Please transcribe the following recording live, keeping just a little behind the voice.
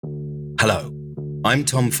Hello, I'm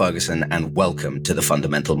Tom Ferguson and welcome to The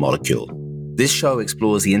Fundamental Molecule. This show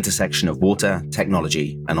explores the intersection of water,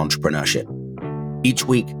 technology, and entrepreneurship. Each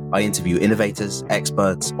week, I interview innovators,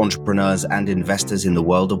 experts, entrepreneurs, and investors in the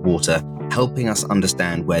world of water, helping us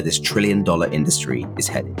understand where this trillion-dollar industry is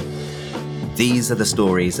headed. These are the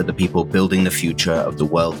stories of the people building the future of the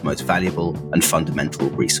world's most valuable and fundamental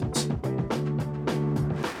resource.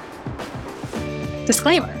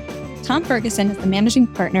 Disclaimer. Tom Ferguson is the managing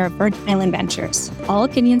partner of Virgin Island Ventures. All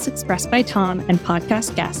opinions expressed by Tom and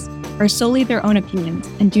podcast guests are solely their own opinions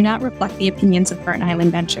and do not reflect the opinions of Virgin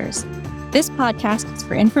Island Ventures. This podcast is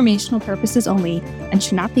for informational purposes only and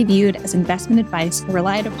should not be viewed as investment advice or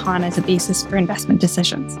relied upon as a basis for investment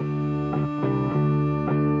decisions.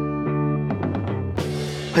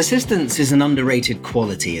 Persistence is an underrated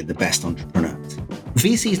quality of the best entrepreneurs.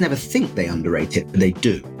 VCs never think they underrate it, but they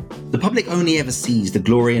do. The public only ever sees the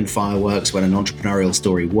glory and fireworks when an entrepreneurial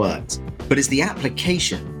story works, but it's the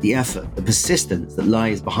application, the effort, the persistence that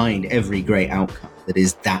lies behind every great outcome that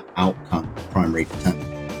is that outcome primary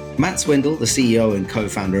determinant. Matt Swindle, the CEO and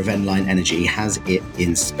co-founder of NLine Energy, has it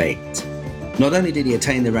in spades. Not only did he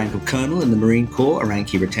attain the rank of colonel in the Marine Corps, a rank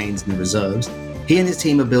he retains in the reserves, he and his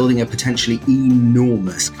team are building a potentially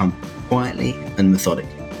enormous company, quietly and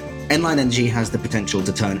methodically. NLine Energy has the potential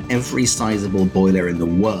to turn every sizable boiler in the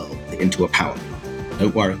world into a power plant.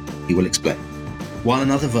 Don't worry, he will explain. While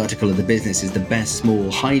another vertical of the business is the best small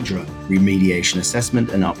hydro remediation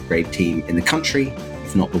assessment and upgrade team in the country,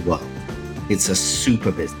 if not the world. It's a super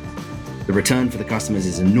business. The return for the customers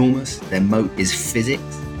is enormous, their moat is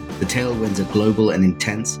physics, the tailwinds are global and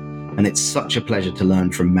intense, and it's such a pleasure to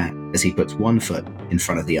learn from Matt as he puts one foot in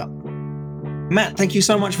front of the other. Matt, thank you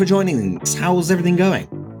so much for joining us. How's everything going?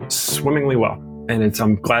 Swimmingly well. And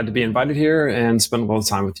I'm glad to be invited here and spend a little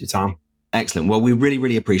time with you, Tom. Excellent. Well, we really,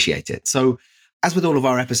 really appreciate it. So as with all of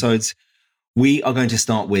our episodes, we are going to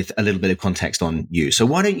start with a little bit of context on you. So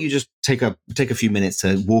why don't you just take a few minutes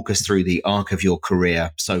to walk us through the arc of your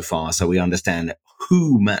career so far so we understand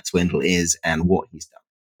who Matt Swindle is and what he's done.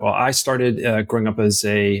 Well, I started growing up as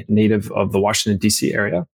a native of the Washington, D.C.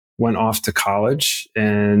 area, went off to college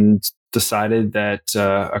and decided that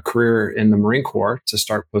a career in the Marine Corps to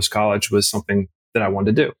start post-college was something that I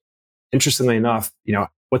wanted to do. Interestingly enough,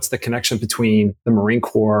 what's the connection between the Marine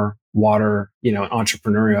Corps, water, and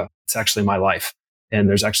entrepreneurial? It's actually my life. And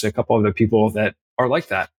there's actually a couple other people that are like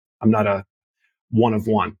that. I'm not a one of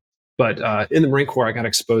one. But in the Marine Corps, I got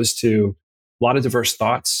exposed to a lot of diverse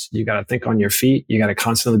thoughts. You got to think on your feet. You got to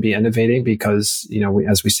constantly be innovating because,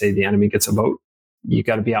 as we say, the enemy gets a vote. You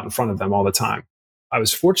got to be out in front of them all the time. I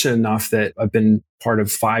was fortunate enough that I've been part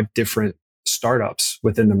of 5 different startups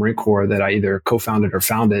within the Marine Corps that I either co-founded or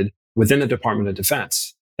founded within the Department of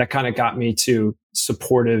Defense. That kind of got me to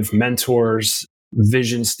supportive mentors,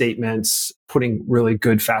 vision statements, putting really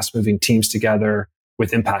good, fast-moving teams together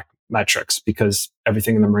with impact metrics, because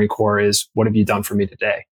everything in the Marine Corps is, what have you done for me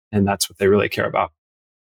today? And that's what they really care about.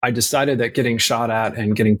 I decided that getting shot at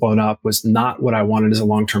and getting blown up was not what I wanted as a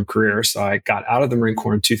long-term career. So I got out of the Marine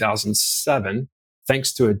Corps in 2007.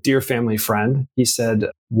 Thanks to a dear family friend, he said,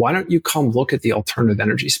 why don't you come look at the alternative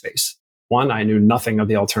energy space? One, I knew nothing of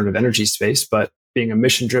the alternative energy space, but being a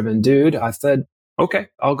mission-driven dude, I said, okay,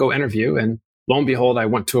 I'll go interview. And lo and behold, I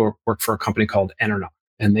went to work for a company called NLine,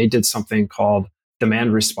 and they did something called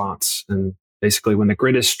demand response. And basically, when the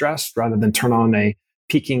grid is stressed, rather than turn on a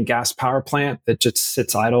peaking gas power plant that just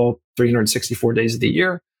sits idle 364 days of the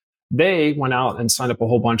year, they went out and signed up a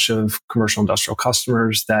whole bunch of commercial industrial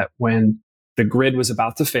customers that when the grid was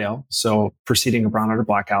about to fail, so preceding a brownout or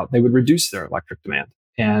blackout, they would reduce their electric demand.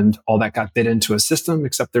 And all that got bid into a system,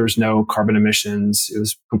 except there was no carbon emissions. It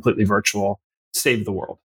was completely virtual, saved the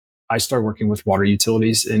world. I started working with water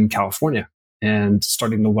utilities in California and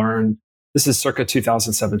starting to learn. This is circa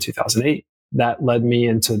 2007, 2008. That led me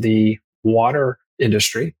into the water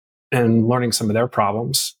industry and learning some of their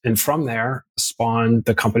problems. And from there, spawned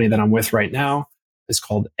the company that I'm with right now. It's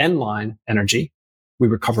called NLine Energy. We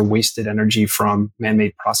recover wasted energy from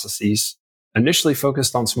man-made processes, initially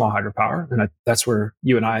focused on small hydropower. And that's where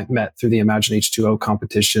you and I met through the Imagine H2O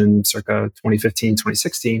competition circa 2015,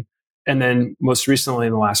 2016. And then most recently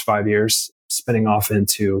in the last 5 years, spinning off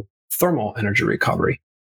into thermal energy recovery.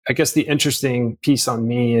 I guess the interesting piece on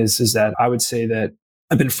me is that I would say that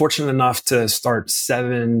I've been fortunate enough to start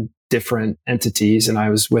 7 different entities. And I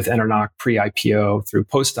was with Enernoc pre-IPO through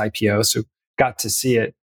post-IPO. So got to see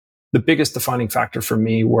it. The biggest defining factor for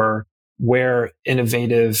me were where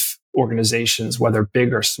innovative organizations, whether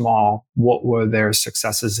big or small, what were their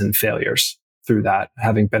successes and failures through that,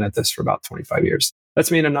 having been at this for about 25 years. That's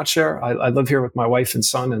me in a nutshell. I live here with my wife and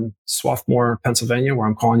son in Swarthmore, Pennsylvania, where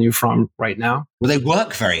I'm calling you from right now. Well, they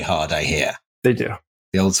work very hard, I hear. They do.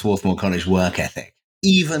 The old Swarthmore College work ethic.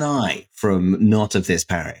 Even I, from not of this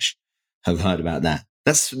parish, have heard about that.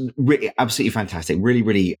 That's absolutely fantastic. Really,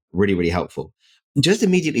 really, really, really helpful. Just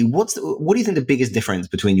immediately, what do you think the biggest difference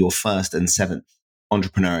between your first and seventh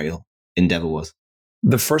entrepreneurial endeavor was?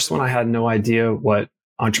 The first one, I had no idea what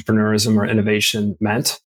entrepreneurism or innovation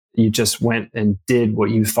meant. You just went and did what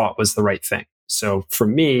you thought was the right thing. So for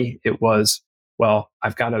me, it was, well,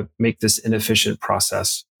 I've got to make this inefficient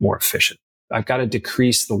process more efficient. I've got to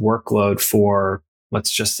decrease the workload for,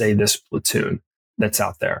 let's just say, this platoon that's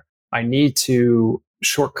out there. I need to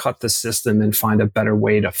shortcut the system and find a better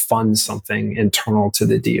way to fund something internal to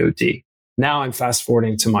the DoD. Now I'm fast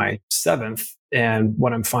forwarding to my seventh, and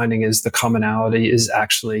what I'm finding is the commonality is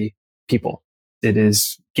actually people. It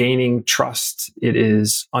is gaining trust. It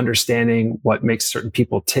is understanding what makes certain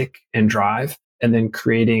people tick and drive, and then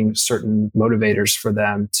creating certain motivators for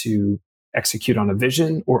them to execute on a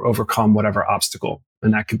vision or overcome whatever obstacle.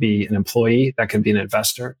 And that could be an employee, that could be an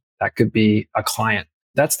investor, that could be a client.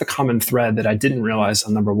 That's the common thread that I didn't realize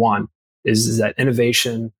on number one is that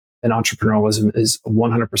innovation and entrepreneurialism is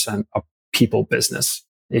 100% a people business.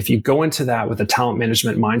 If you go into that with a talent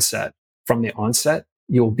management mindset from the onset,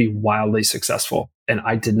 you'll be wildly successful. And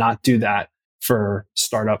I did not do that for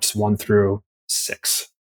startups 1 through 6.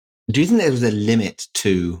 Do you think there was a limit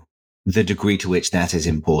to the degree to which that is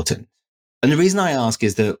important? And the reason I ask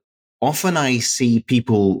is that often I see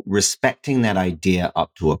people respecting that idea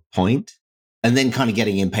up to a point and then kind of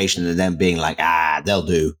getting impatient and then being like, they'll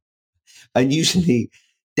do. And usually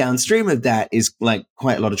downstream of that is like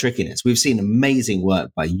quite a lot of trickiness. We've seen amazing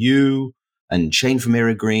work by you and Shane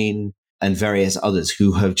from Green and various others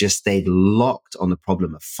who have just stayed locked on the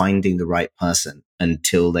problem of finding the right person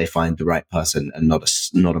until they find the right person and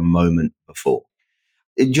not a moment before.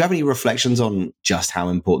 Do you have any reflections on just how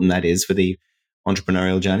important that is for the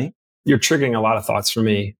entrepreneurial journey? You're triggering a lot of thoughts for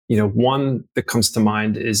me. One that comes to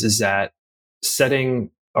mind is that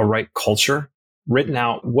setting a right culture, written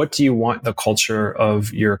out, what do you want the culture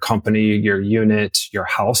of your company, your unit, your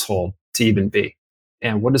household to even be?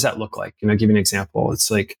 And what does that look like? I'll give you an example.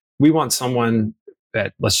 It's like, we want someone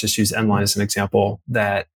that, let's just use NLine as an example,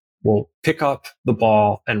 that will pick up the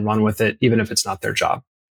ball and run with it, even if it's not their job.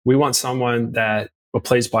 We want someone that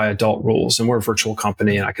plays by adult rules. And we're a virtual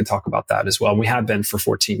company, and I can talk about that as well. We have been for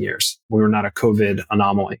 14 years. We were not a COVID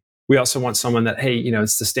anomaly. We also want someone that, hey,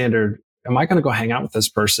 it's the standard. Am I going to go hang out with this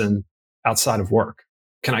person outside of work?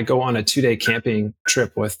 Can I go on a 2-day camping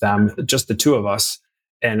trip with them, just the two of us?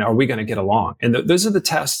 And are we going to get along? And those are the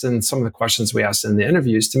tests and some of the questions we asked in the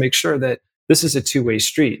interviews to make sure that this is a two-way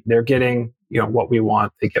street. They're getting, what we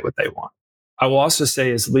want. They get what they want. I will also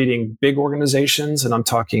say is leading big organizations, and I'm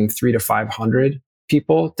talking 300 to 500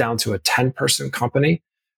 people down to a 10-person company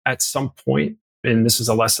at some point. And this is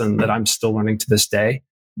a lesson that I'm still learning to this day.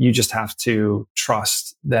 You just have to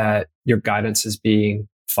trust that your guidance is being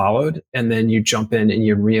followed. And then you jump in and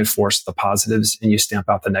you reinforce the positives and you stamp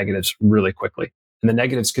out the negatives really quickly. And the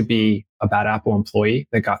negatives could be a bad Apple employee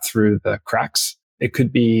that got through the cracks. It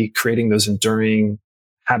could be creating those enduring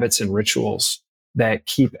habits and rituals that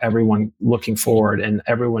keep everyone looking forward and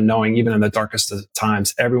everyone knowing, even in the darkest of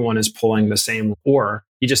times, everyone is pulling the same, or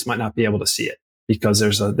you just might not be able to see it because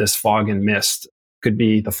there's this fog and mist. Could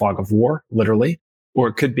be the fog of war, literally, or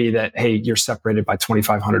it could be that, hey, you're separated by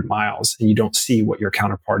 2,500 miles and you don't see what your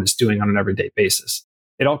counterpart is doing on an everyday basis.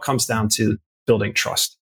 It all comes down to building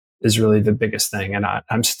trust is really the biggest thing. And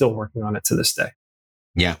I'm still working on it to this day.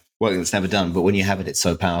 Yeah. Well, it's never done, but when you have it, it's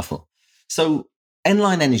so powerful. So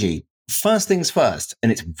NLine Energy, first things first,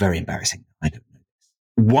 and it's very embarrassing. I don't know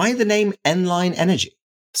this. Why the name NLine Energy?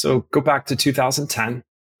 So go back to 2010.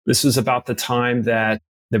 This was about the time that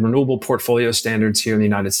the renewable portfolio standards here in the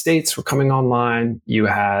United States were coming online. You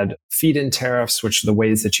had feed-in tariffs, which are the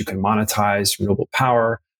ways that you can monetize renewable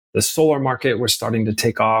power. The solar market was starting to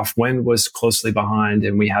take off. Wind was closely behind,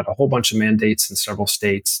 and we had a whole bunch of mandates in several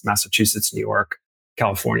states, Massachusetts, New York,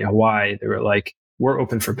 California, Hawaii. They were like, we're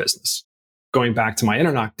open for business. Going back to my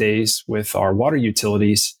Internoc days with our water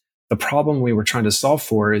utilities, the problem we were trying to solve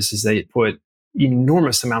for is they put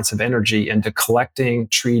enormous amounts of energy into collecting,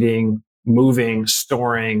 treating, moving,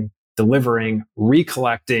 storing, delivering,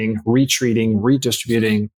 recollecting, retreating,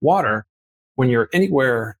 redistributing water. When you're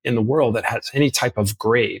anywhere in the world that has any type of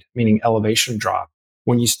grade, meaning elevation drop,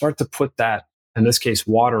 when you start to put that, in this case,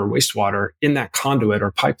 water or wastewater in that conduit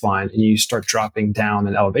or pipeline, and you start dropping down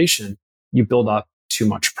in elevation, you build up too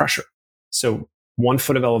much pressure. So 1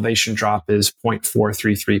 foot of elevation drop is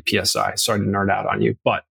 0.433 PSI. Sorry to nerd out on you,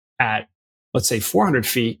 but at let's say 400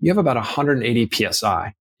 feet, you have about 180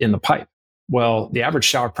 PSI in the pipe. Well, the average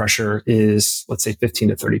shower pressure is, let's say 15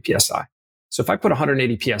 to 30 PSI. So if I put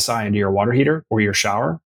 180 PSI into your water heater or your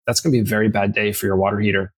shower, that's going to be a very bad day for your water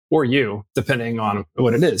heater or you, depending on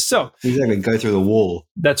what it is. So exactly, go through the wall.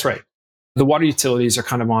 That's right. The water utilities are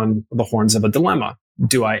kind of on the horns of a dilemma.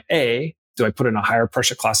 Do I put in a higher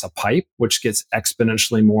pressure class of pipe, which gets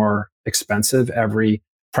exponentially more expensive every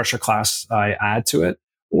pressure class I add to it?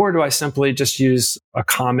 Or do I simply just use a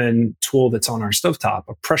common tool that's on our stovetop,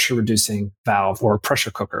 a pressure reducing valve or a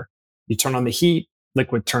pressure cooker? You turn on the heat,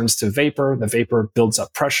 liquid turns to vapor, the vapor builds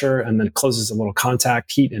up pressure and then closes a little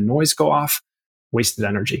contact, heat and noise go off, wasted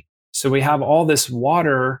energy. So we have all this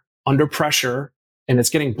water under pressure and it's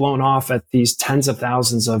getting blown off at these tens of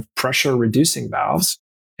thousands of pressure reducing valves.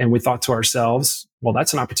 And we thought to ourselves, well,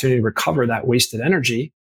 that's an opportunity to recover that wasted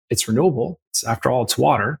energy. It's renewable. After all, it's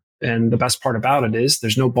water. And the best part about it is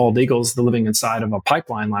there's no bald eagles living inside of a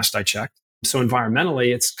pipeline, last I checked. So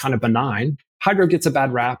environmentally, it's kind of benign. Hydro gets a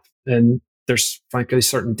bad rap, and there's frankly a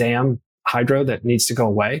certain dam hydro that needs to go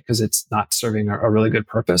away because it's not serving a really good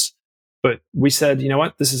purpose. But we said, you know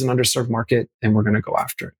what, this is an underserved market and we're going to go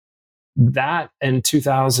after it. That in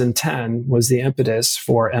 2010 was the impetus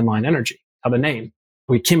for NLine Energy. Now the name,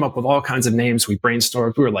 we came up with all kinds of names. We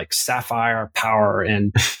brainstormed. We were like Sapphire Power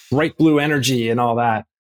and Bright Blue Energy and all that.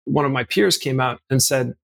 One of my peers came out and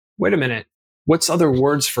said, wait a minute, what's other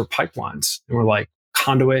words for pipelines? And we're like,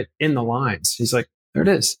 conduit in the lines. He's like, there it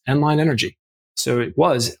is, NLine Energy. So it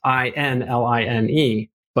was INLINE,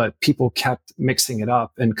 but people kept mixing it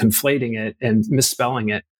up and conflating it and misspelling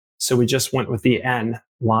it. So we just went with the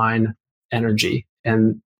NLine Energy,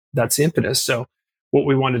 and that's the impetus. So what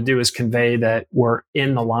we want to do is convey that we're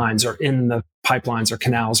in the lines or in the pipelines or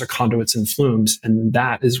canals or conduits and flumes. And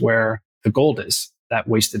that is where the gold is, that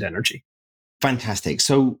wasted energy. Fantastic.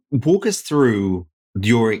 So walk us through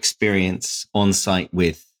your experience on site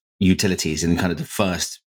with utilities in kind of the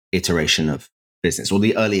first iteration of business or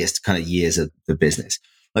the earliest kind of years of the business.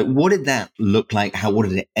 Like, what did that look like? What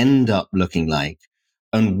did it end up looking like?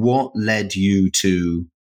 And what led you to,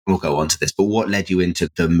 we'll go on to this, but what led you into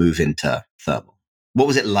the move into thermal? What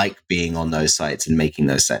was it like being on those sites and making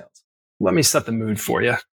those sales? Let me set the mood for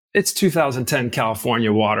you. It's 2010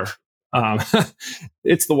 California water.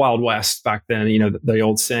 It's the Wild West back then. You know, the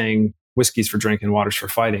old saying, whiskey's for drinking, water's for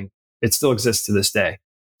fighting. It still exists to this day.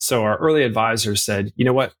 So our early advisors said, you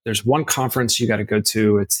know what? There's one conference you got to go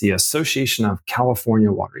to. It's the Association of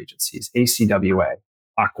California Water Agencies, ACWA,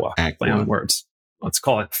 Aqua, play on words. Let's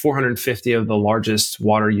call it 450 of the largest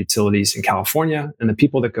water utilities in California. And the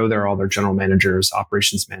people that go there are all their general managers,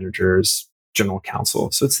 operations managers, general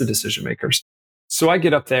counsel. So it's the decision makers. So I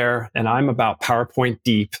get up there and I'm about PowerPoint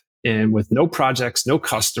deep and with no projects, no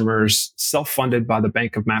customers, self-funded by the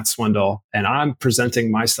bank of Matt Swindle. And I'm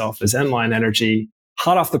presenting myself as NLine Energy,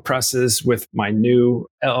 hot off the presses with my new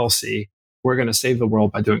LLC. We're going to save the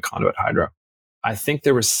world by doing conduit hydro. I think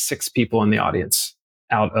there were 6 people in the audience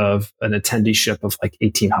out of an attendee-ship of like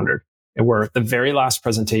 1,800. And we're at the very last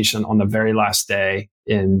presentation on the very last day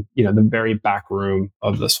in, the very back room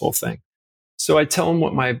of this whole thing. So I tell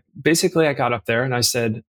them basically I got up there and I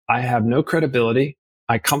said, I have no credibility.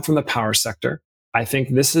 I come from the power sector. I think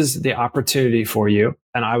this is the opportunity for you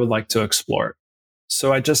and I would like to explore it.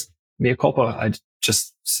 So I just, mea culpa, I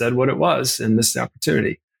just said what it was and this is the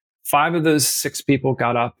opportunity. 5 of those 6 people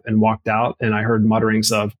got up and walked out and I heard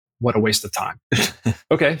mutterings of, what a waste of time.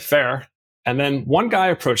 Okay, fair. And then one guy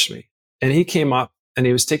approached me and he came up and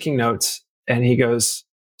he was taking notes and he goes,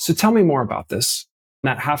 so tell me more about this.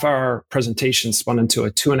 And that half-hour presentation spun into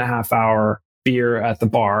a 2.5-hour beer at the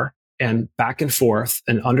bar and back and forth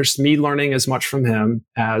and me learning as much from him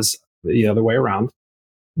as the other way around.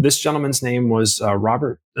 This gentleman's name was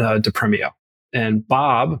Robert DePremio. And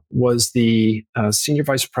Bob was the senior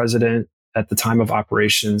vice president at the time of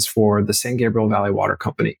operations for the San Gabriel Valley Water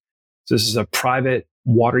Company. So this is a private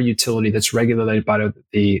water utility that's regulated by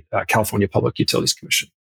the California Public Utilities Commission.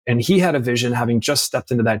 And he had a vision, having just stepped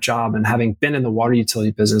into that job and having been in the water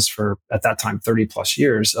utility business for, at that time, 30 plus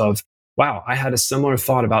years of, wow, I had a similar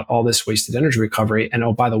thought about all this wasted energy recovery. And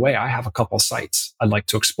oh, by the way, I have a couple sites I'd like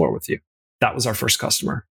to explore with you. That was our first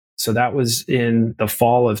customer. So that was in the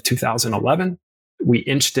fall of 2011. We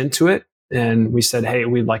inched into it and we said, hey,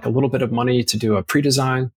 we'd like a little bit of money to do a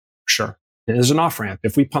pre-design. Sure. And there's an off-ramp.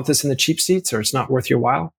 If we punt this in the cheap seats or it's not worth your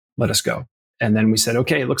while, let us go. And then we said,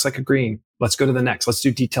 okay, it looks like a green. Let's go to the next. Let's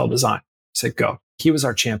do detailed design. I said, go. He was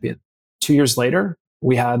our champion. 2 years later,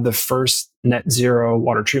 we had the first net zero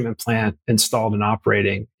water treatment plant installed and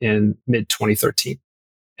operating in mid 2013.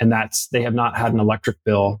 And they have not had an electric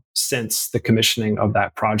bill since the commissioning of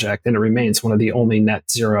that project. And it remains one of the only net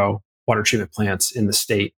zero water treatment plants in the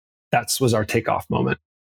state. That was our takeoff moment.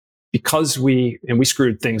 Because we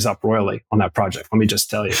screwed things up royally on that project, let me just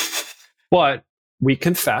tell you. But we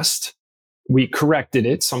confessed, we corrected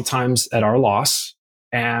it, sometimes at our loss,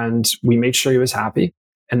 and we made sure he was happy.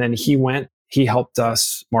 And then he helped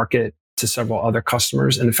us market to several other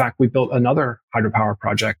customers. And in fact, we built another hydropower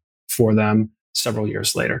project for them several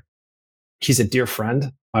years later. He's a dear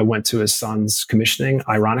friend. I went to his son's commissioning,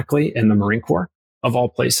 ironically, in the Marine Corps, of all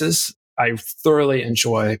places. I thoroughly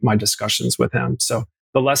enjoy my discussions with him. So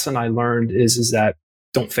the lesson I learned is that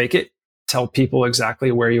don't fake it. Tell people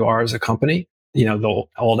exactly where you are as a company. You know, the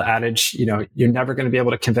old adage, you're never going to be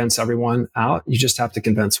able to convince everyone out. You just have to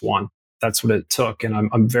convince one. That's what it took. And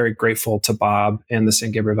I'm very grateful to Bob and the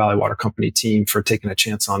San Gabriel Valley Water Company team for taking a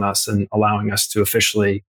chance on us and allowing us to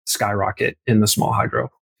officially skyrocket in the small hydro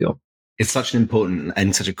field. It's such an important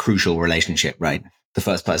and such a crucial relationship, right? The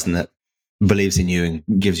first person that believes in you and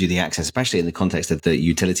gives you the access, especially in the context of the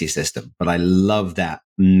utility system. But I love that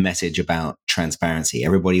message about transparency.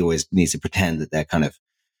 Everybody always needs to pretend that they're kind of,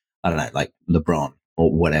 I don't know, like LeBron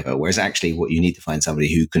or whatever. Whereas actually what you need to find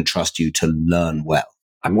somebody who can trust you to learn well.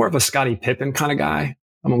 I'm more of a Scottie Pippen kind of guy.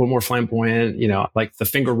 I'm a little more flamboyant, like the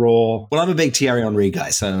finger roll. Well, I'm a big Thierry Henry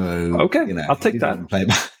guy, so okay, I'll take that. Play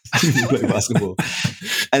basketball.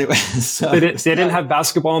 Anyway, so they didn't have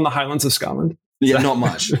basketball in the Highlands of Scotland. Yeah, not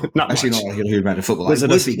much. Not Actually, much. not like a huge amount of football. I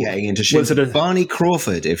would be getting into shit. Barney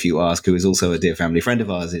Crawford, if you ask, who is also a dear family friend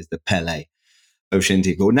of ours, is the Pele of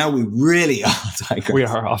Shinty. But now we really are digressing. We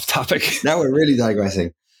are off topic. Now we're really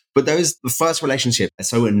digressing. But the first relationship are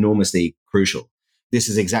so enormously crucial. This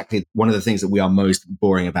is exactly one of the things that we are most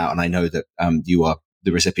boring about. And I know that you are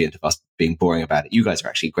the recipient of us being boring about it. You guys are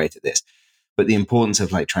actually great at this. But the importance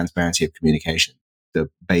of like transparency of communication, the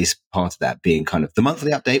base part of that being kind of the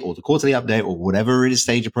monthly update or the quarterly update or whatever it is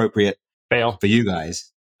stage appropriate. Fail. For you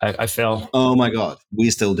guys. I fail. Oh my God.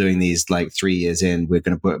 We're still doing these like 3 years in. We're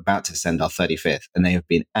about to send our 35th and they have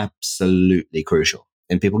been absolutely crucial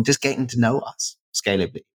in people just getting to know us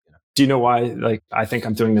scalably. Do you know why? I think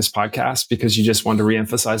I'm doing this podcast because you just wanted to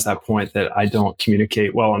reemphasize that point that I don't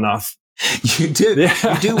communicate well enough. You do.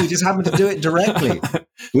 Yeah. You do. We just happen to do it directly.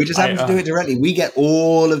 We get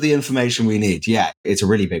all of the information we need. Yeah, it's a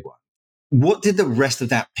really big one. What did the rest of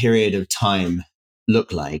that period of time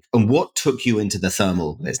look like? And what took you into the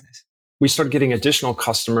thermal business? We started getting additional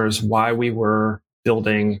customers while we were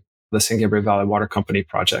building the San Gabriel Valley Water Company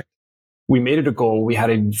project. We made it a goal. We had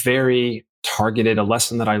a very targeted, a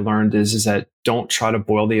lesson that I learned is that don't try to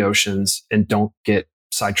boil the oceans and don't get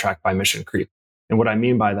sidetracked by mission creep. And what I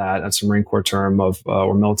mean by that, that's a Marine Corps term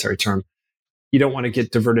or military term. You don't want to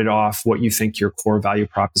get diverted off what you think your core value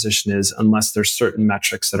proposition is unless there's certain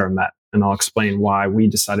metrics that are met. And I'll explain why we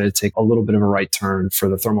decided to take a little bit of a right turn for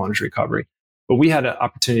the thermal energy recovery. But we had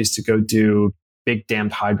opportunities to go do big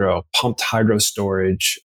dammed hydro, pumped hydro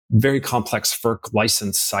storage, very complex FERC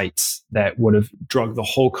licensed sites that would have drugged the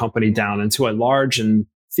whole company down into a large and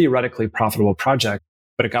theoretically profitable project,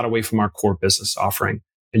 but it got away from our core business offering.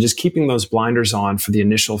 And just keeping those blinders on for the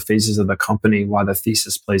initial phases of the company while the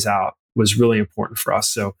thesis plays out was really important for us.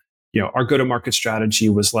 So, our go-to-market strategy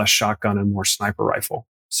was less shotgun and more sniper rifle.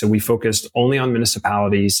 So we focused only on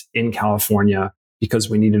municipalities in California because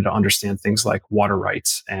we needed to understand things like water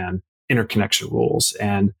rights and interconnection rules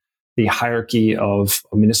and the hierarchy of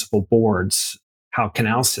municipal boards, how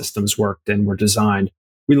canal systems worked and were designed.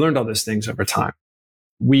 We learned all those things over time.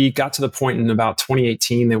 We got to the point in about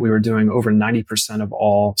 2018 that we were doing over 90% of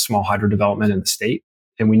all small hydro development in the state.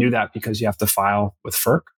 And we knew that because you have to file with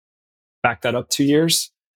FERC. Back that up 2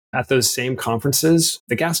 years. At those same conferences,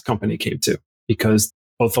 the gas company came to because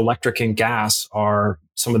both electric and gas are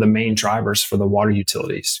some of the main drivers for the water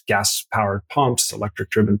utilities, gas-powered pumps,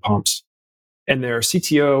 electric-driven pumps. And their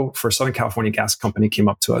CTO for Southern California Gas Company came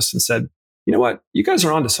up to us and said, you know what? You guys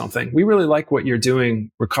are onto something. We really like what you're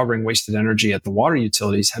doing recovering wasted energy at the water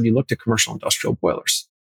utilities. Have you looked at commercial industrial boilers?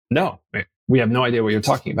 No, we have no idea what you're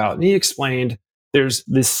talking about. And he explained there's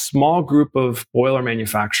this small group of boiler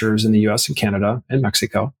manufacturers in the US and Canada and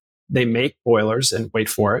Mexico. They make boilers and wait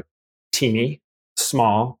for it, teeny,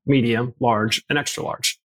 small, medium, large, and extra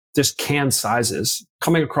large. Just can sizes.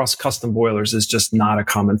 Coming across custom boilers is just not a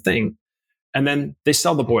common thing. And then they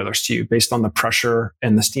sell the boilers to you based on the pressure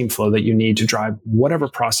and the steam flow that you need to drive whatever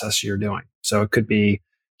process you're doing. So it could be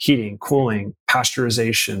heating, cooling,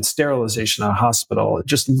 pasteurization, sterilization at a hospital,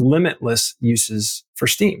 just limitless uses for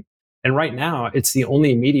steam. And right now, it's the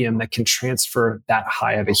only medium that can transfer that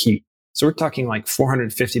high of a heat. So we're talking like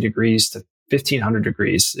 450 degrees to 1,500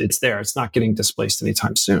 degrees. It's there. It's not getting displaced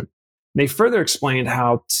anytime soon. They further explained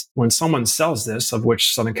how when someone sells this, of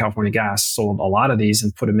which Southern California Gas sold a lot of these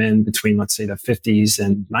and put them in between, let's say, the 50s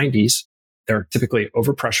and 90s, they're typically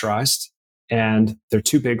overpressurized and they're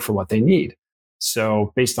too big for what they need.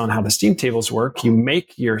 So based on how the steam tables work, you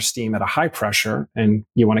make your steam at a high pressure, and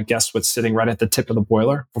you want to guess what's sitting right at the tip of the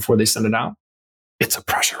boiler before they send it out? It's a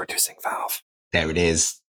pressure reducing valve. There it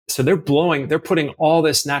is. So they're putting all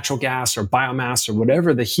this natural gas or biomass or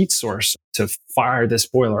whatever the heat source to fire this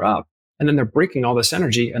boiler up. And then they're breaking all this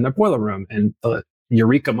energy in their boiler room. And the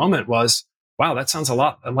eureka moment was, wow, that sounds a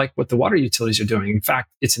lot like what the water utilities are doing. In fact,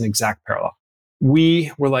 it's an exact parallel.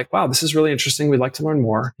 We were like, wow, this is really interesting. We'd like to learn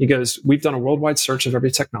more. He goes, we've done a worldwide search of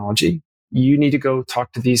every technology. You need to go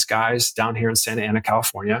talk to these guys down here in Santa Ana,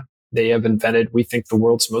 California. They have invented, we think, the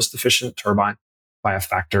world's most efficient turbine by a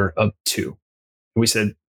factor of 2. We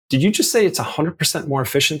said, did you just say it's 100% more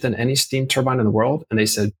efficient than any steam turbine in the world? And they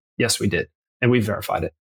said, yes, we did. And we verified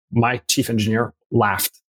it. My chief engineer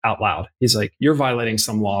laughed out loud. He's like, you're violating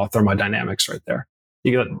some law of thermodynamics right there.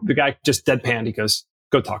 The guy just deadpanned. He goes,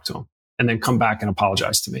 go talk to him and then come back and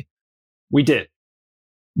apologize to me. We did.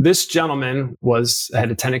 This gentleman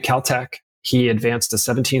had attended Caltech. He advanced a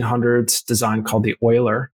 1700s design called the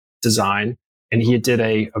Euler design. And he did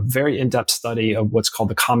a very in-depth study of what's called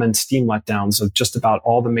the common steam letdowns of just about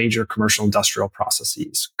all the major commercial industrial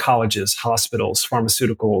processes, colleges, hospitals,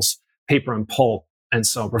 pharmaceuticals, paper and pulp, and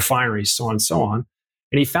so refineries, so on and so on.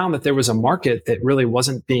 And he found that there was a market that really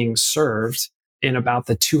wasn't being served in about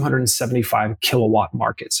the 275 kilowatt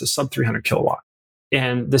market, so sub 300 kilowatt.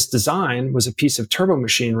 And this design was a piece of turbo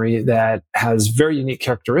machinery that has very unique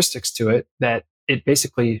characteristics to it, that it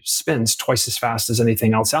basically spins twice as fast as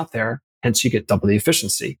anything else out there. Hence, you get double the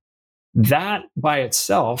efficiency. That by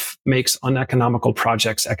itself makes uneconomical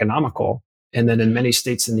projects economical. And then in many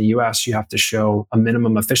states in the US, you have to show a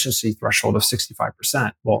minimum efficiency threshold of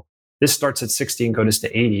 65%. Well, this starts at 60 and goes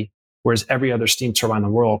to 80, whereas every other steam turbine in the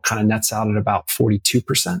world kind of nets out at about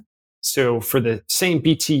 42%. So for the same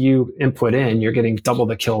BTU input in, you're getting double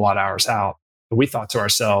the kilowatt hours out. And we thought to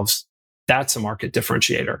ourselves, that's a market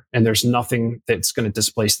differentiator. And there's nothing that's going to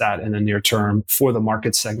displace that in the near term for the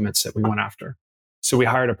market segments that we went after. So we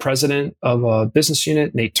hired a president of a business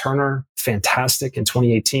unit, Nate Turner, fantastic, in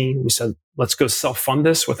 2018. We said, let's go self-fund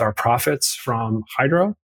this with our profits from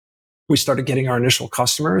hydro. We started getting our initial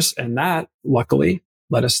customers, and that luckily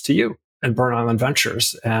led us to you and Burn Island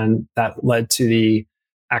Ventures. And that led to the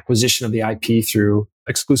acquisition of the IP through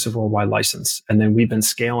exclusive worldwide license. And then we've been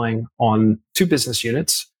scaling on 2 business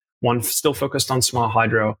units, one still focused on small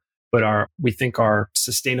hydro, but we think our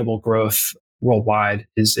sustainable growth worldwide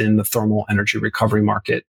is in the thermal energy recovery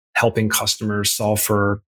market, helping customers solve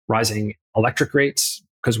for rising electric rates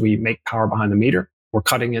because we make power behind the meter. We're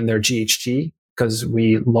cutting in their GHG because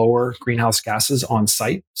we lower greenhouse gases on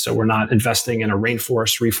site. So we're not investing in a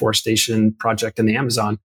rainforest reforestation project in the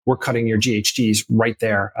Amazon. We're cutting your GHGs right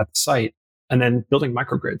there at the site, and then building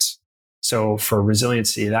microgrids. So for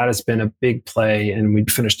resiliency, that has been a big play. And we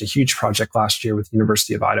finished a huge project last year with the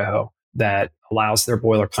University of Idaho that allows their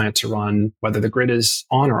boiler plant to run whether the grid is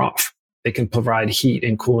on or off. They can provide heat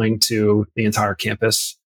and cooling to the entire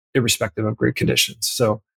campus, irrespective of grid conditions.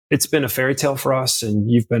 So it's been a fairy tale for us, and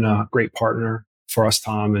you've been a great partner for us,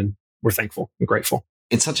 Tom, and we're thankful and grateful.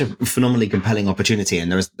 It's such a phenomenally compelling opportunity,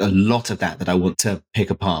 and there's a lot of that I want to pick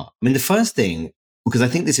apart. I mean, the first thing, because I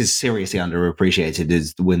think this is seriously underappreciated,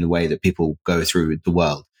 is the way that people go through the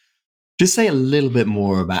world. Just say a little bit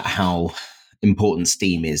more about how important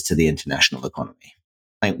steam is to the international economy.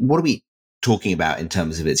 Like, what are we talking about in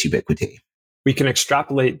terms of its ubiquity? We can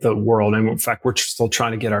extrapolate the world. And in fact, we're still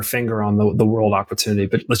trying to get our finger on the world opportunity.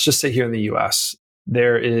 But let's just say here in the US,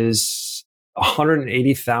 there is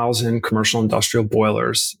 180,000 commercial industrial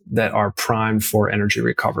boilers that are primed for energy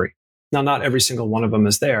recovery. Now, not every single one of them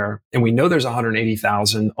is there. And we know there's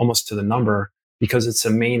 180,000 almost to the number because it's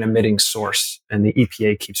a main emitting source. And the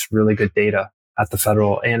EPA keeps really good data at the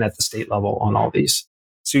federal and at the state level on all these.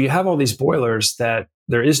 So you have all these boilers that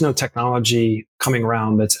there is no technology coming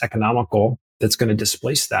around that's economical, that's going to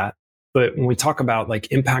displace that. But when we talk about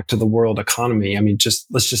like impact to the world economy, I mean,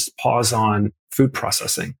 let's just pause on food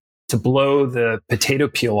processing. To blow the potato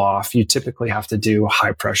peel off, you typically have to do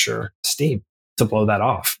high pressure steam to blow that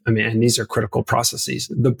off. I mean, and these are critical processes.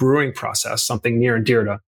 The brewing process, something near and dear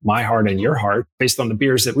to my heart and your heart, based on the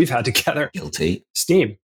beers that we've had together. Guilty.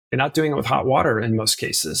 Steam. You're not doing it with hot water in most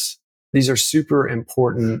cases. These are super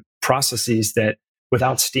important processes that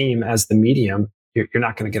without steam as the medium, you're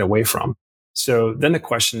not going to get away from. So then the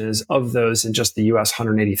question is, of those in just the US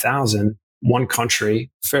 180,000, one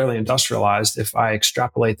country, fairly industrialized, if I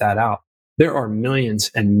extrapolate that out, There are millions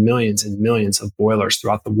and millions and millions of boilers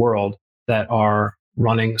throughout the world that are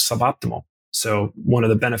running suboptimal. So one of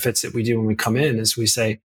the benefits that we do when we come in is we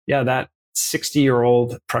say, yeah, that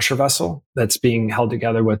 60-year-old pressure vessel that's being held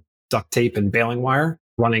together with duct tape and baling wire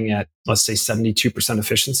running at, let's say, 72%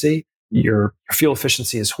 efficiency, your fuel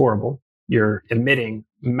efficiency is horrible. You're emitting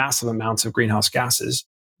massive amounts of greenhouse gases.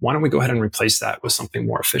 Why don't we go ahead and replace that with something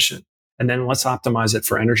more efficient? And then let's optimize it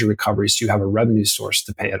for energy recovery so you have a revenue source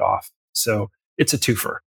to pay it off. So it's a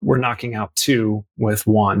twofer. We're knocking out two with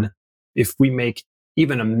one. If we make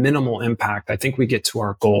even a minimal impact, I think we get to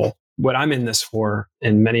our goal. What I'm in this for,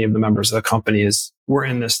 and many of the members of the company, is we're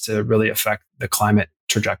in this to really affect the climate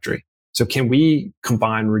trajectory. So can we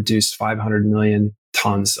combine reduce 500 million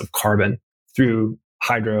tons of carbon through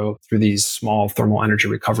hydro, through these small thermal energy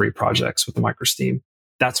recovery projects with the microsteam?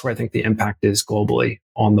 That's where I think the impact is globally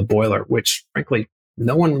on the boiler, which frankly,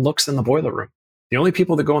 no one looks in the boiler room. The only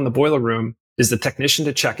people that go in the boiler room is the technician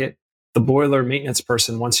to check it, the boiler maintenance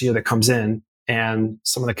person once a year that comes in, and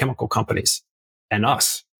some of the chemical companies, and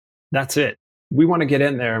us. That's it. We want to get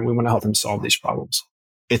in there and we want to help them solve these problems.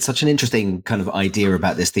 It's such an interesting kind of idea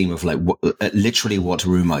about this theme of like, literally what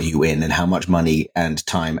room are you in and how much money and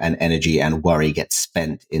time and energy and worry gets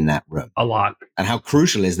spent in that room. A lot. And how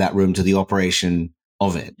crucial is that room to the operation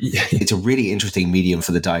of it? Yeah. It's a really interesting medium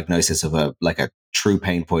for the diagnosis of a true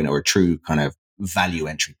pain point or a true kind of value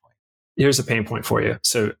entry point. Here's a pain point for you.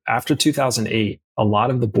 So after 2008, a lot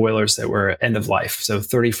of the boilers that were end of life, so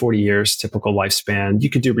 30, 40 years, typical lifespan, you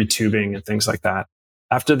could do retubing and things like that.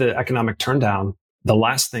 After the economic turndown, the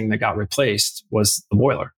last thing that got replaced was the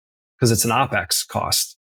boiler because it's an OpEx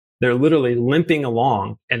cost. They're literally limping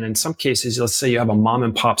along. And in some cases, let's say you have a mom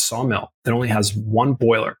and pop sawmill that only has one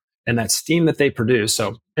boiler, and that steam that they produce.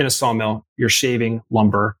 So in a sawmill, you're shaving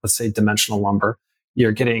lumber, let's say dimensional lumber.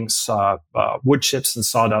 You're getting wood chips and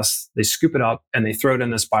sawdust. They scoop it up and they throw it in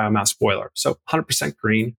this biomass boiler. So 100%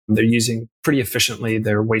 green. They're using pretty efficiently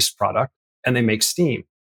their waste product, and they make steam.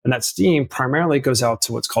 And that steam primarily goes out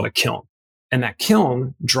to what's called a kiln. And that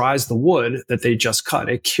kiln dries the wood that they just cut.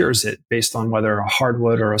 It cures it based on whether a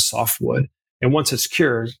hardwood or a softwood. And once it's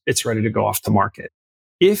cured, it's ready to go off to market.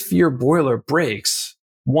 If your boiler breaks,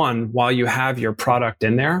 while you have your product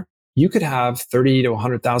in there, you could have $30,000 to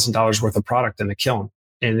 $100,000 worth of product in the kiln.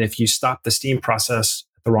 And if you stop the steam process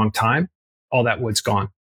at the wrong time, all that wood's gone.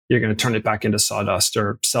 You're going to turn it back into sawdust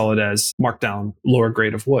or sell it as marked down lower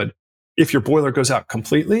grade of wood. If your boiler goes out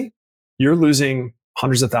completely, you're losing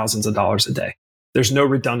hundreds of thousands of dollars a day. There's no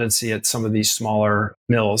redundancy at some of these smaller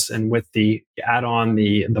mills. And with the add on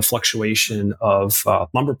the fluctuation of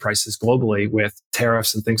lumber prices globally with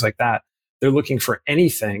tariffs and things like that, they're looking for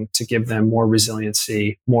anything to give them more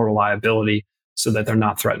resiliency, more reliability, so that they're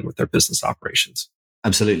not threatened with their business operations.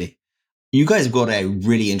 Absolutely. You guys have got a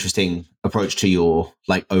really interesting approach to your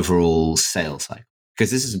overall sales cycle, because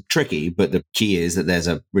this is tricky, but the key is that there's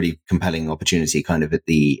a really compelling opportunity kind of at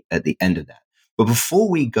the end of that. But before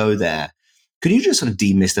we go there, could you just sort of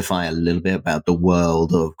demystify a little bit about the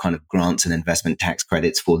world of kind of grants and investment tax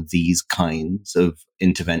credits for these kinds of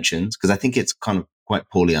interventions? Because I think it's kind of quite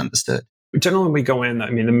poorly understood. Generally, when we go in,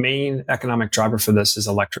 the main economic driver for this is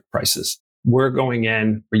electric prices. We're going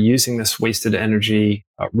in, we're using this wasted energy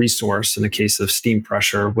resource in the case of steam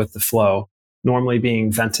pressure with the flow, normally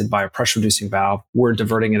being vented by a pressure reducing valve. We're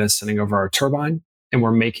diverting it and sending over our turbine, and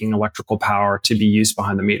we're making electrical power to be used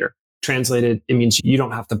behind the meter. Translated, it means you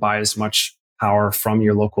don't have to buy as much power from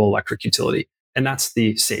your local electric utility. And that's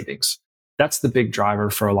the savings. That's the big driver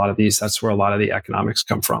for a lot of these. That's where a lot of the economics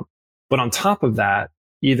come from. But on top of that,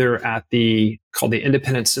 either at called the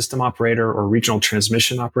independent system operator or regional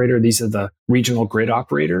transmission operator, these are the regional grid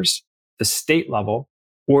operators, the state level,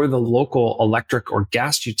 or the local electric or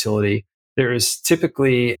gas utility, there is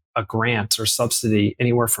typically a grant or subsidy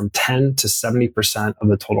anywhere from 10 to 70% of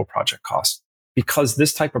the total project cost. Because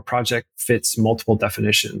this type of project fits multiple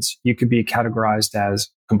definitions, you could be categorized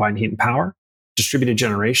as combined heat and power, distributed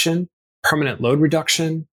generation, permanent load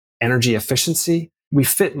reduction, energy efficiency. We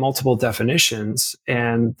fit multiple definitions,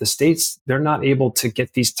 and the states, they're not able to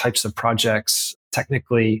get these types of projects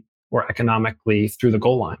technically or economically through the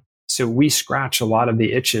goal line. So we scratch a lot of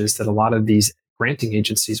the itches that a lot of these granting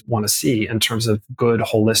agencies want to see in terms of good,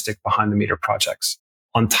 holistic behind the meter projects.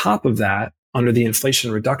 On top of that, under the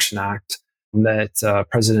Inflation Reduction Act that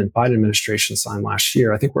President Biden administration signed last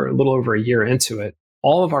year, I think we're a little over a year into it,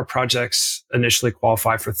 all of our projects initially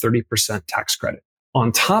qualify for 30% tax credit.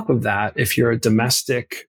 On top of that, if you're a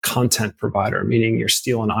domestic content provider, meaning your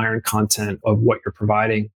steel and iron content of what you're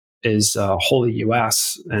providing is wholly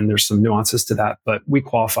US, and there's some nuances to that, but we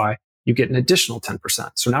qualify, you get an additional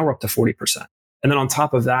 10%. So now we're up to 40%. And then on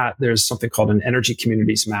top of that, there's something called an energy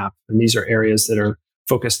communities map. And these are areas that are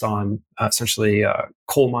focused on essentially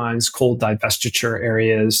coal mines, coal divestiture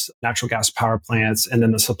areas, natural gas power plants, and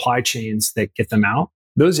then the supply chains that get them out.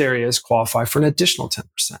 Those areas qualify for an additional 10%.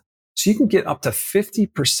 So you can get up to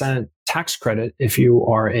 50% tax credit if you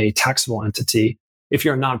are a taxable entity. If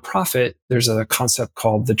you're a nonprofit, there's a concept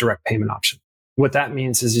called the direct payment option. What that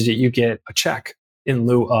means is that you get a check in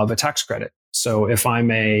lieu of a tax credit. So if I'm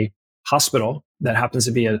a hospital that happens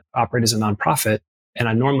to be operate as a nonprofit, and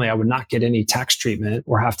I would not get any tax treatment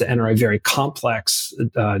or have to enter a very complex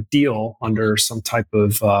deal under some type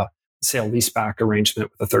of sale leaseback arrangement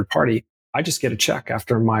with a third party, I just get a check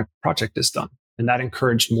after my project is done. And that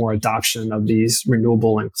encouraged more adoption of these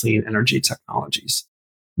renewable and clean energy technologies.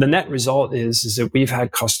 The net result is that we've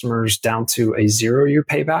had customers down to a 0-year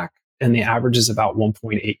payback, and the average is about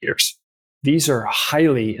 1.8 years. These are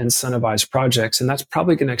highly incentivized projects, and that's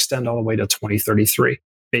probably going to extend all the way to 2033,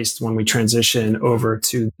 based when we transition over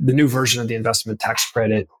to the new version of the investment tax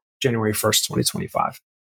credit, January 1st, 2025.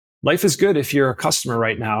 Life is good if you're a customer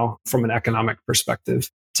right now from an economic perspective.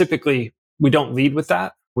 Typically, we don't lead with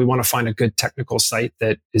that. We want to find a good technical site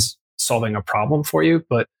that is solving a problem for you.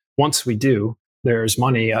 But once we do, there's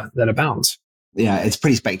money that abounds. Yeah, it's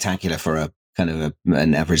pretty spectacular for a kind of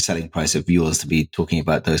an average selling price of yours to be talking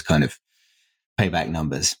about those kind of payback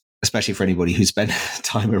numbers, especially for anybody who spent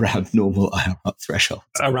time around normal IRR thresholds.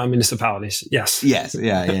 Around municipalities, yes. Yes,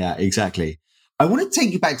 yeah, exactly. I want to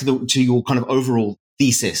take you back to your kind of overall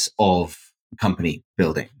thesis of company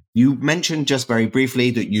building. You mentioned just very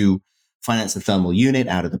briefly that you finance the thermal unit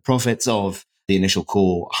out of the profits of the initial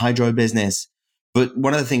core hydro business. But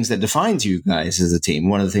one of the things that defines you guys as a team,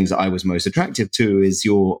 one of the things that I was most attractive to is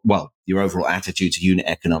your overall attitude to unit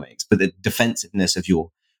economics, but the defensiveness of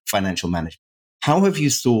your financial management. How have you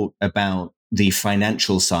thought about the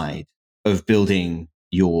financial side of building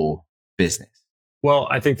your business? Well,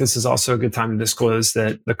 I think this is also a good time to disclose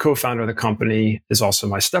that the co-founder of the company is also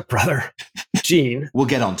my stepbrother, Gene. We'll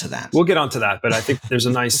get onto that. But I think there's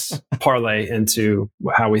a nice parlay into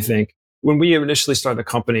how we think. When we initially started the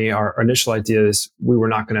company, our initial idea is we were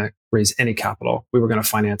not going to raise any capital. We were going to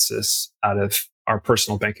finance this out of our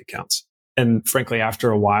personal bank accounts. And frankly,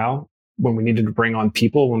 after a while, when we needed to bring on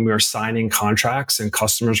people, when we were signing contracts and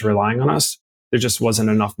customers relying on us, there just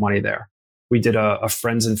wasn't enough money there. We did a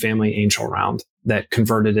friends and family angel round that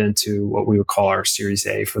converted into what we would call our Series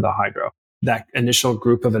A for the hydro. That initial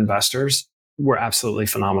group of investors were absolutely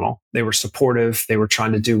phenomenal. They were supportive. They were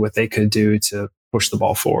trying to do what they could do to push the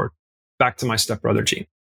ball forward. Back to my stepbrother, Gene.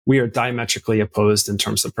 We are diametrically opposed in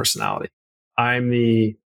terms of personality. I'm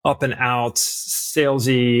the up and out,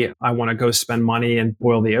 salesy, I want to go spend money and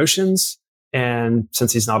boil the oceans. And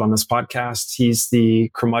since he's not on this podcast, he's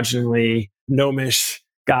the curmudgeonly, gnomish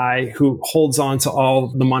guy who holds on to all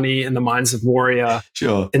the money in the mines of Moria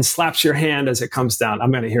and slaps your hand as it comes down.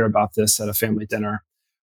 I'm going to hear about this at a family dinner.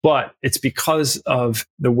 But it's because of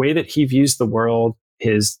the way that he views the world,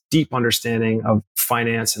 his deep understanding of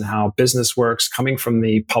finance and how business works, coming from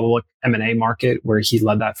the public M&A market where he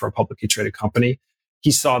led that for a publicly traded company.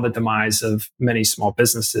 He saw the demise of many small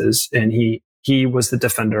businesses, and he was the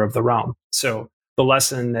defender of the realm. So the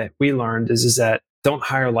lesson that we learned is that don't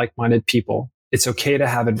hire like-minded people. It's okay to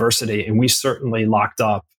have adversity. And we certainly locked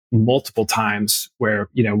up multiple times where,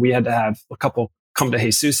 we had to have a couple come to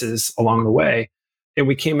Jesus's along the way. And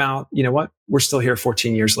we came out, we're still here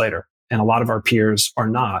 14 years later. And a lot of our peers are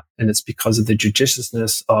not. And it's because of the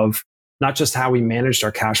judiciousness of not just how we managed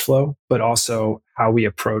our cash flow, but also how we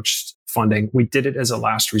approached funding. We did it as a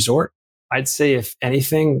last resort. I'd say if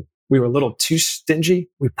anything, we were a little too stingy.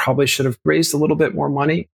 We probably should have raised a little bit more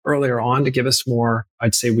money earlier on to give us more.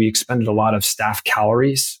 I'd say we expended a lot of staff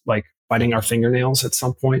calories, like biting our fingernails at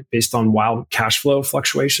some point based on wild cash flow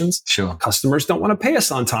fluctuations. Sure. Customers don't want to pay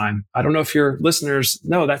us on time. I don't know if your listeners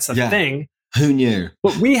know that's a thing. Who knew?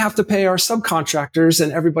 But we have to pay our subcontractors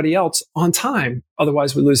and everybody else on time.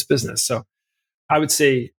 Otherwise, we lose business. So I would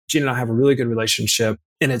say Gene and I have a really good relationship.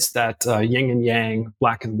 And it's that yin and yang,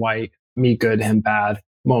 black and white, me good, him bad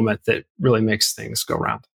moment that really makes things go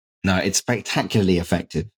round. No, it's spectacularly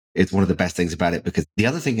effective. It's one of the best things about it, because the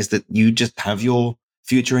other thing is that you just have your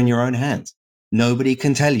future in your own hands. Nobody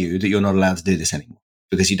can tell you that you're not allowed to do this anymore,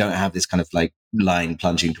 because you don't have this kind of like line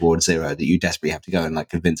plunging towards zero that you desperately have to go and like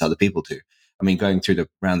convince other people to. I mean, going through the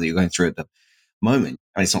round that you're going through at the moment,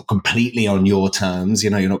 it's not completely on your terms.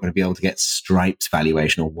 You're not going to be able to get Stripe's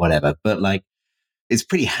valuation or whatever, but like, it's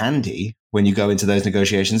pretty handy when you go into those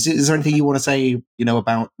negotiations. Is there anything you want to say,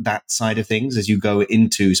 about that side of things as you go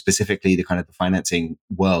into specifically the kind of the financing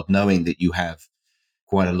world, knowing that you have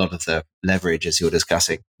quite a lot of the leverage as you're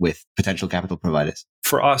discussing with potential capital providers?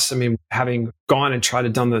 For us, I mean, having gone and tried to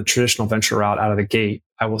done the traditional venture route out of the gate,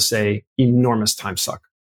 I will say enormous time suck.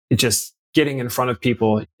 It just getting in front of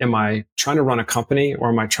people. Am I trying to run a company or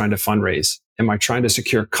am I trying to fundraise? Am I trying to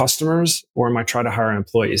secure customers or am I trying to hire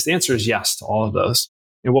employees? The answer is yes to all of those.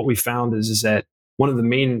 And what we found is that one of the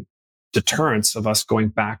main deterrents of us going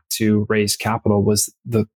back to raise capital was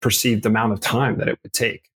the perceived amount of time that it would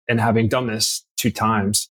take. And having done this 2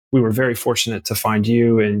 times, we were very fortunate to find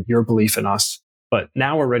you and your belief in us. But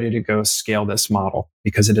now we're ready to go scale this model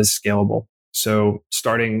because it is scalable. So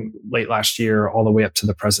starting late last year, all the way up to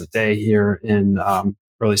the present day here in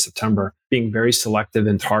early September, being very selective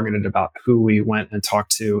and targeted about who we went and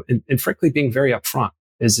talked to, and frankly, being very upfront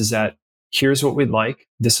is that here's what we'd like.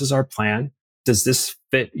 This is our plan. Does this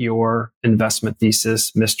fit your investment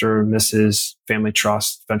thesis, Mr. or Mrs. Family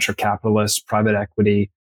Trust, venture capitalist, private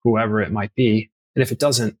equity, whoever it might be? And if it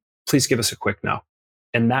doesn't, please give us a quick no.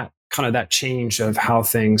 And that change of how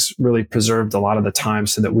things really preserved a lot of the time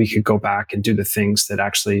so that we could go back and do the things that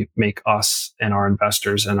actually make us and our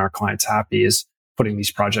investors and our clients happy is putting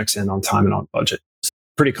these projects in on time and on budget.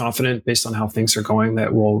 Pretty confident based on how things are going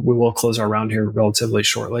that we will close our round here relatively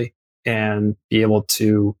shortly and be able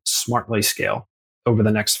to smartly scale over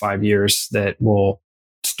the next 5 years that will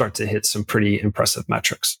start to hit some pretty impressive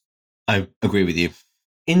metrics. I agree with you.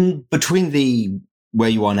 In between where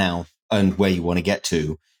you are now and where you want to get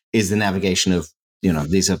to is the navigation of,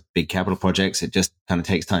 these are big capital projects. It just kind of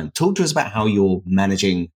takes time. Talk to us about how you're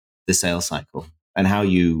managing the sales cycle and how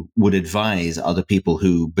you would advise other people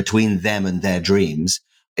who, between them and their dreams,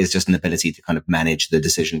 is just an ability to kind of manage the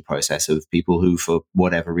decision process of people who, for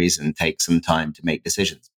whatever reason, take some time to make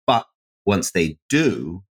decisions. But once they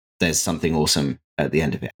do, there's something awesome at the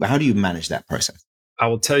end of it. How do you manage that process? I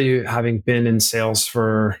will tell you, having been in sales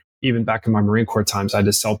for even back in my Marine Corps times, I had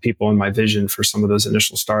to sell people in my vision for some of those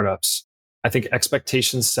initial startups. I think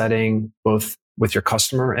expectation setting, both with your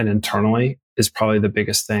customer and internally, is probably the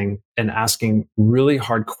biggest thing, and asking really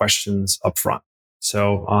hard questions up front.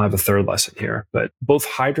 So I'll have a third lesson here, but both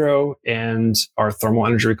hydro and our thermal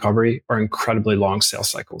energy recovery are incredibly long sales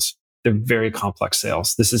cycles. They're very complex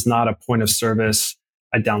sales. This is not a point of service.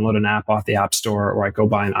 I download an app off the app store or I go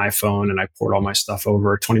buy an iPhone and I port all my stuff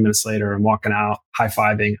over. 20 minutes later, I'm walking out,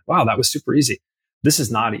 high-fiving. Wow, that was super easy. This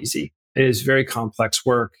is not easy. It is very complex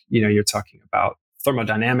work. You're talking about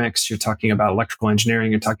thermodynamics, you're talking about electrical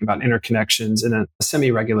engineering, you're talking about interconnections in a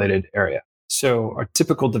semi-regulated area. So our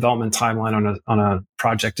typical development timeline on a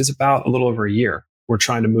project is about a little over a year. We're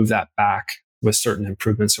trying to move that back with certain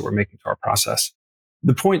improvements that we're making to our process.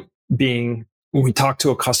 The point being, when we talk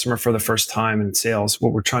to a customer for the first time in sales,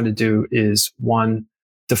 what we're trying to do is, one,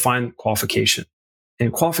 define qualification.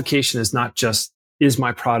 And qualification is not just, is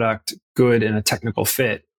my product good and a technical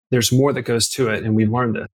fit? There's more that goes to it. And we've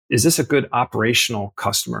learned that. Is this a good operational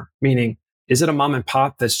customer? Meaning, is it a mom and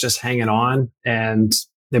pop that's just hanging on and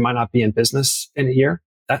they might not be in business in a year?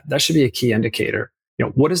 That should be a key indicator.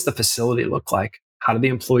 What does the facility look like? How do the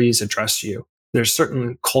employees address you? There's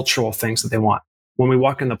certain cultural things that they want. When we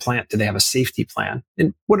walk in the plant, do they have a safety plan?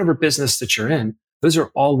 In whatever business that you're in, those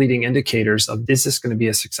are all leading indicators of, is this going to be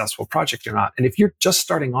a successful project or not? And if you're just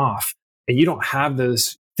starting off and you don't have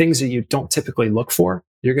those things that you don't typically look for,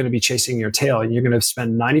 you're going to be chasing your tail and you're going to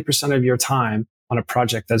spend 90% of your time on a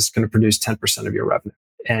project that's going to produce 10% of your revenue.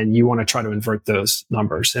 And you want to try to invert those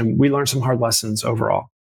numbers. And we learned some hard lessons overall.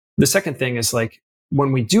 The second thing is,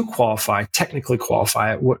 when we do technically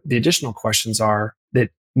qualify it, what the additional questions are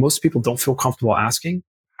that most people don't feel comfortable asking.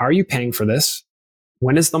 How are you paying for this?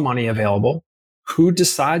 When is the money available? Who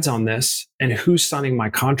decides on this? And who's signing my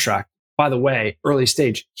contract? By the way, early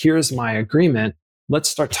stage, here's my agreement. Let's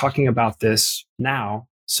start talking about this now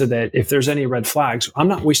so that if there's any red flags, I'm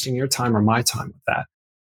not wasting your time or my time with that.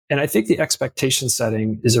 And I think the expectation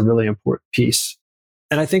setting is a really important piece.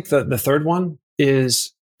 And I think the third one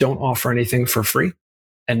is, don't offer anything for free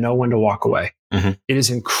and know when to walk away. Mm-hmm. It is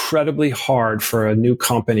incredibly hard for a new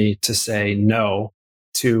company to say no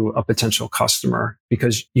to a potential customer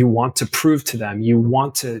because you want to prove to them, you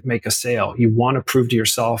want to make a sale, you want to prove to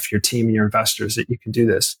yourself, your team, and your investors that you can do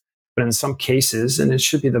this. But in some cases, and it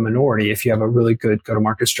should be the minority, if you have a really good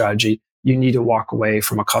go-to-market strategy, you need to walk away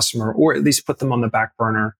from a customer or at least put them on the back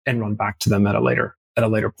burner and run back to them at a later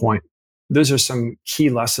point. Those are some key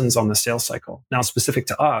lessons on the sales cycle. Now, specific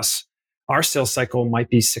to us, our sales cycle might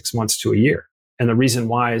be 6 months to a year. And the reason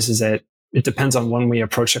why is that it depends on when we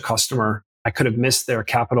approach a customer. I could have missed their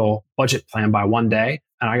capital budget plan by one day,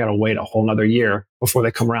 and I got to wait a whole nother year before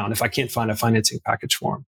they come around if I can't find a financing package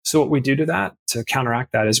for them. So what we do to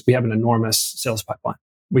counteract that is we have an enormous sales pipeline.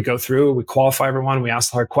 We go through, we qualify everyone, we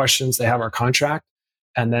ask the hard questions, they have our contract.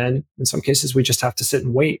 And then in some cases, we just have to sit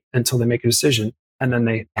and wait until they make a decision and then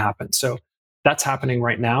they happen. So that's happening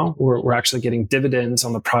right now. We're actually getting dividends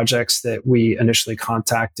on the projects that we initially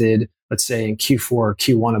contacted, let's say in Q4 or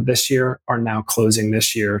Q1 of this year, are now closing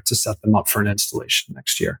this year to set them up for an installation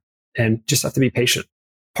next year. And just have to be patient.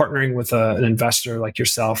 Partnering with an investor like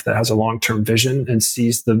yourself that has a long-term vision and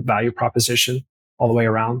sees the value proposition all the way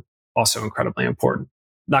around, also incredibly important.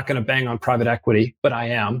 Not going to bang on private equity, but I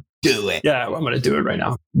am. Do it. Yeah, I'm going to do it right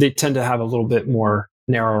now. They tend to have a little bit more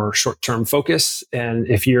narrower short-term focus. And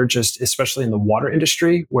if you're just, especially in the water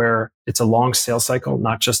industry, where it's a long sales cycle,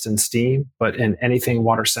 not just in steam, but in anything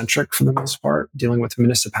water-centric for the most part, dealing with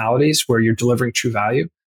municipalities where you're delivering true value,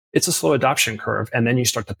 it's a slow adoption curve. And then you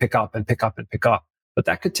start to pick up and pick up and pick up. But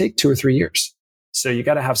that could take 2 or 3 years. So you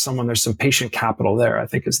got to have someone, there's some patient capital there, I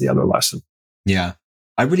think is the other lesson. Yeah.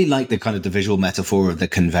 I really like the visual metaphor of the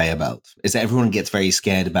conveyor belt. Is that everyone gets very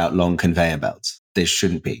scared about long conveyor belts. They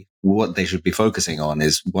shouldn't be. What they should be focusing on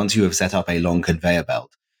is once you have set up a long conveyor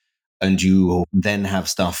belt and you then have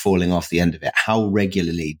stuff falling off the end of it, how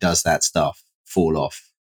regularly does that stuff fall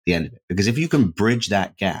off the end of it? Because if you can bridge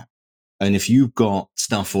that gap, and if you've got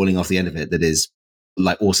stuff falling off the end of it that is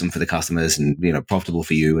like awesome for the customers and, profitable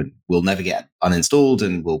for you and will never get uninstalled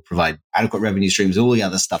and will provide adequate revenue streams, all the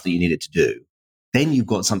other stuff that you need it to do, then you've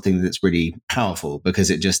got something that's really powerful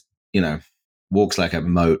because it just, walks like a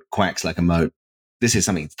moat, quacks like a moat. This is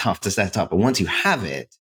something tough to set up. And once you have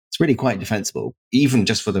it, it's really quite defensible, even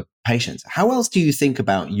just for the patients. How else do you think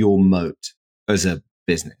about your moat as a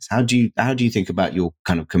business? How do you think about your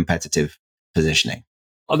kind of competitive positioning?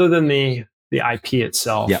 Other than the IP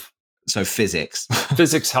itself. Yeah. So physics.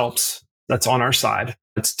 Physics helps. That's on our side.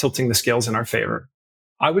 It's tilting the scales in our favor.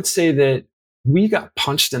 I would say that we got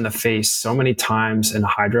punched in the face so many times in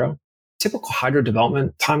hydro. Typical hydro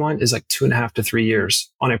development timeline is like 2.5 to 3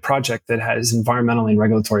 years on a project that has environmentally and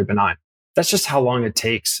regulatory benign. That's just how long it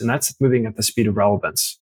takes. And that's moving at the speed of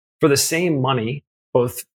relevance. For the same money,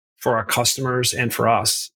 both for our customers and for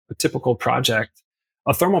us, a typical project,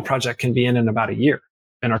 a thermal project can be in about a year.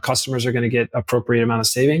 And our customers are going to get appropriate amount of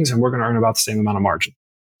savings and we're going to earn about the same amount of margin.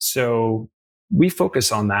 So we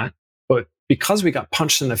focus on that. But because we got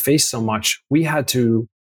punched in the face so much, we had to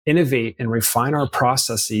innovate and refine our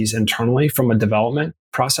processes internally from a development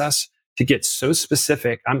process to get so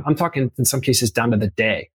specific. I'm talking in some cases down to the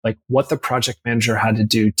day, like what the project manager had to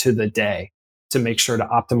do to the day to make sure to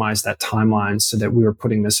optimize that timeline so that we were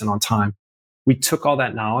putting this in on time. We took all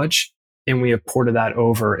that knowledge and we have ported that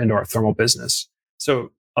over into our thermal business.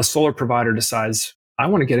 So a solar provider decides, I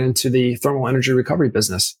want to get into the thermal energy recovery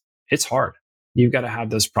business. It's hard. You've got to have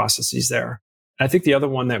those processes there. I think the other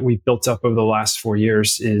one that we've built up over the last 4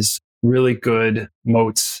 years is really good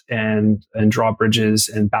moats and drawbridges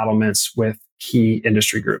and battlements with key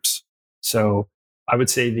industry groups. So I would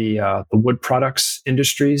say the wood products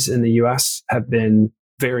industries in the US have been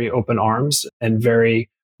very open arms and very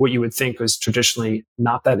what you would think was traditionally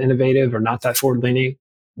not that innovative or not that forward leaning.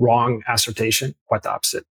 Wrong assertion, quite the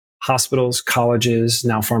opposite. Hospitals, colleges,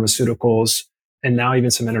 now pharmaceuticals, and now even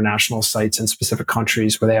some international sites in specific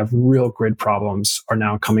countries where they have real grid problems are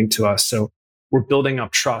now coming to us. So we're building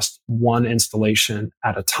up trust one installation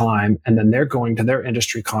at a time. And then they're going to their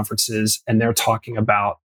industry conferences and they're talking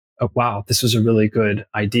about, oh, wow, this was a really good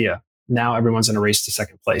idea. Now everyone's in a race to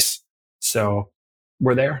second place. So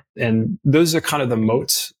we're there. And those are kind of the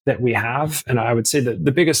moats that we have. And I would say that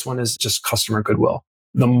the biggest one is just customer goodwill.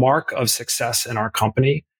 The mark of success in our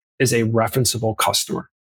company is a referenceable customer.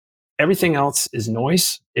 Everything else is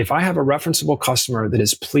noise. If I have a referenceable customer that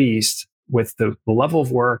is pleased with the level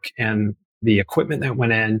of work and the equipment that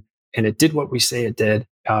went in, and it did what we say it did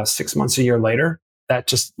 6 months, a year later, that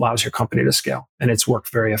just allows your company to scale. And it's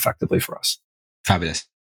worked very effectively for us. Fabulous.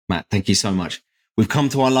 Matt, thank you so much. We've come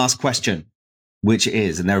to our last question, which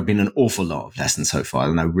is, and there have been an awful lot of lessons so far,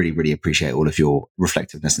 and I really, really appreciate all of your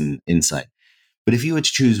reflectiveness and insight. But if you were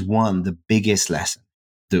to choose one, the biggest lesson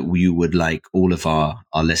that you would like all of our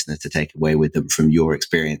listeners to take away with them from your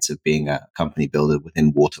experience of being a company builder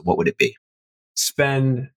within water, what would it be?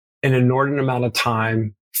 Spend an inordinate amount of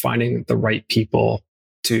time finding the right people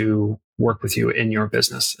to work with you in your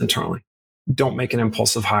business internally. Don't make an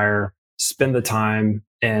impulsive hire. Spend the time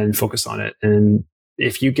and focus on it. And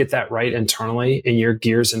if you get that right internally and your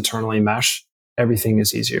gears internally mesh, everything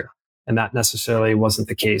is easier. And that necessarily wasn't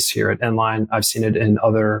the case here at NLine. I've seen it in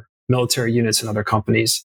other military units and other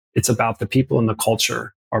companies. It's about the people and the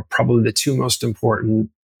culture are probably the two most important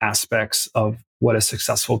aspects of what a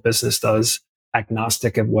successful business does,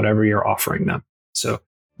 agnostic of whatever you're offering them. So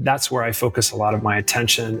that's where I focus a lot of my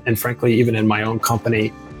attention. And frankly, even in my own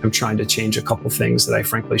company, I'm trying to change a couple things that I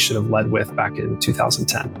frankly should have led with back in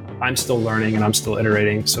 2010. I'm still learning and I'm still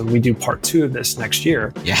iterating. So when we do part 2 of this next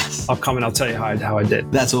year, yes, I'll come and I'll tell you how I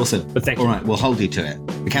did. That's awesome. But thank you. All right, we'll hold you to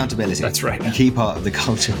it. Accountability. That's right. A key part of the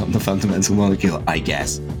culture of the fundamental molecule, I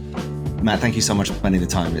guess. Matt, thank you so much for spending the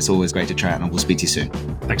time. It's always great to chat, and we'll speak to you soon.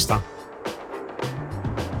 Thanks, Tom.